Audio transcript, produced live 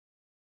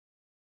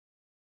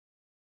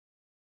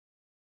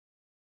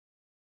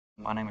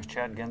My name is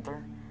Chad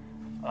Ginther.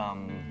 I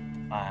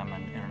am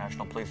an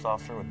international police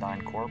officer with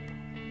DynCorp.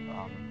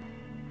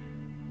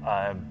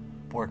 I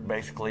work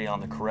basically on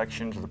the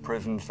corrections of the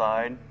prison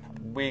side.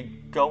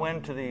 We go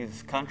into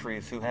these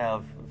countries who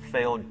have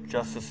failed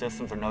justice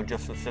systems or no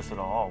justice system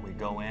at all. We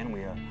go in,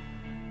 we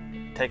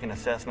take an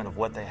assessment of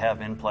what they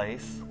have in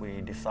place.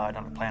 We decide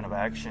on a plan of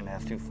action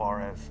as to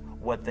far as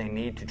what they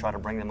need to try to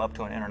bring them up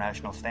to an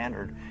international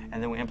standard,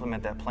 and then we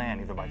implement that plan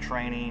either by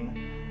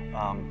training,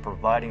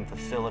 providing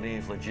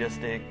facilities,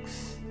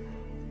 logistics,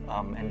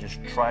 and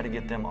just try to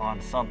get them on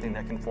something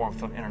that conforms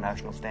to an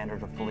international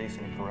standard of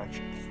policing and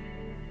corrections.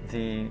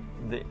 The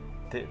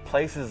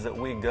places that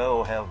we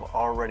go have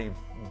already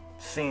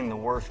seen the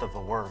worst of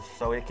the worst,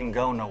 so it can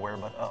go nowhere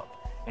but up.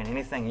 And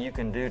anything you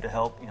can do to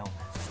help,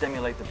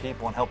 stimulate the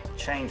people and help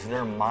change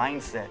their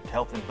mindset to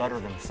help them better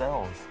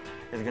themselves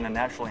is going to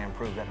naturally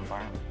improve that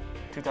environment.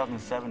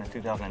 2007 and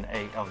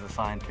 2008, I was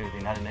assigned to the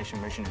United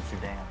Nations mission in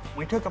Sudan.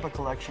 We took up a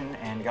collection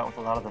and got with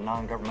a lot of the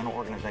non-governmental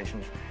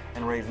organizations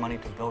and raised money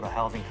to build a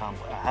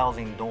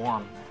housing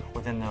dorm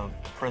within the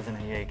prison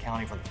in Yei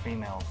County for the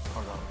females,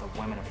 or the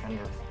women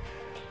offenders.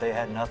 They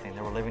had nothing.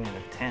 They were living in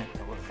a tent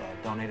that was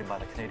donated by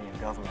the Canadian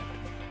government,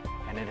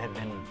 and it had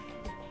been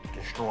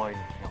destroyed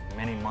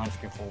many months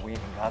before we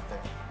even got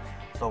there.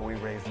 So we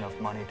raised enough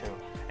money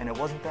and it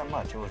wasn't that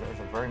much. It was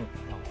a very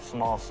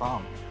small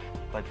sum,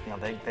 but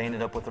they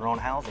ended up with their own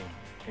housing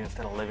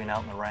instead of living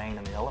out in the rain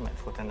and the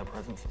elements within the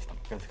prison system.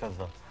 Because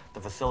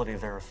the facilities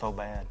there are so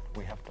bad,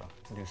 we have to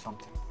do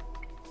something.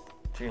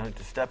 So,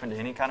 to step into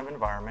any kind of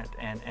environment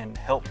and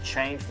help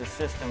change the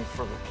system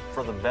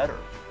for the better,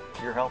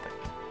 you're helping.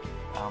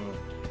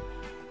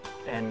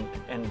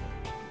 And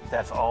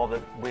that's all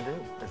that we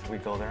do, is we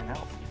go there and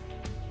help.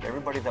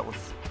 Everybody that was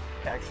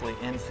actually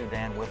in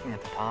Sudan with me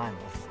at the time,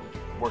 was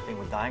working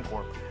with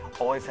DynCorp,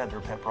 always had their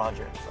pet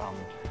projects.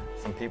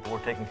 Some people were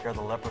taking care of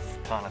the leper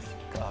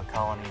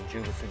colony in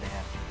Juba,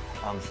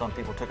 Sudan. Some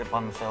people took it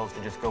upon themselves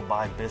to just go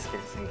buy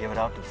biscuits and give it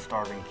out to the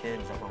starving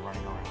kids that were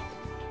running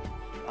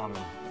around.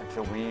 Like I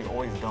said, we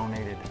always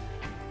donated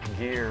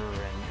gear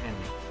and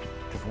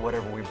just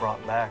whatever we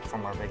brought back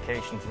from our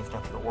vacations and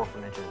stuff to the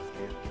orphanages,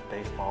 be it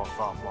baseball,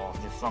 softball,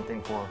 just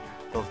something for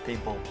those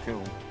people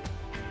to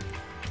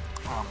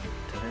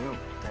do.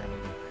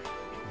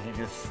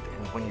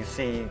 And when you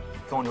see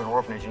going to an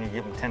orphanage and you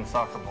give them 10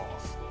 soccer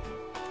balls,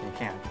 you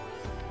can't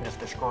just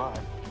describe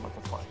what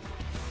it's like.